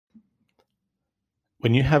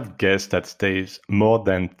when you have guests that stays more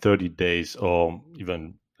than 30 days or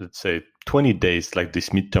even, let's say, 20 days, like this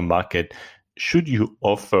midterm market, should you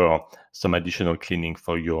offer some additional cleaning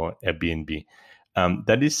for your Airbnb?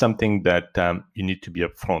 That is something that you need to be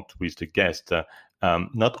upfront with the guest.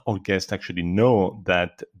 Not all guests actually know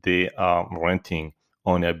that they are renting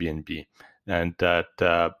on Airbnb and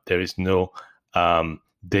that there is no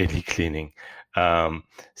daily cleaning. Um,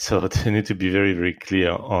 so they need to be very, very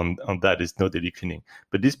clear on that. There's no daily cleaning.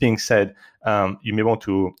 But this being said, you may want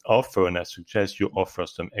to offer, and I suggest you offer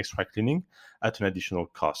some extra cleaning at an additional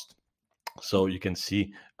cost. So you can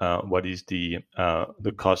see what is the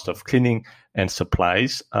cost of cleaning and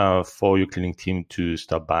supplies for your cleaning team to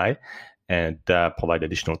stop by and provide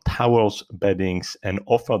additional towels, beddings, and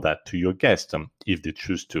offer that to your guests if they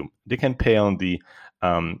choose to. They can pay on the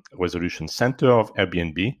resolution center of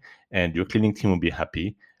Airbnb, and your cleaning team will be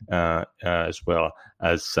happy as well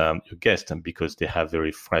as your guests because they have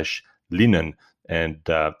very fresh linen and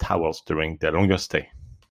towels during their longer stay.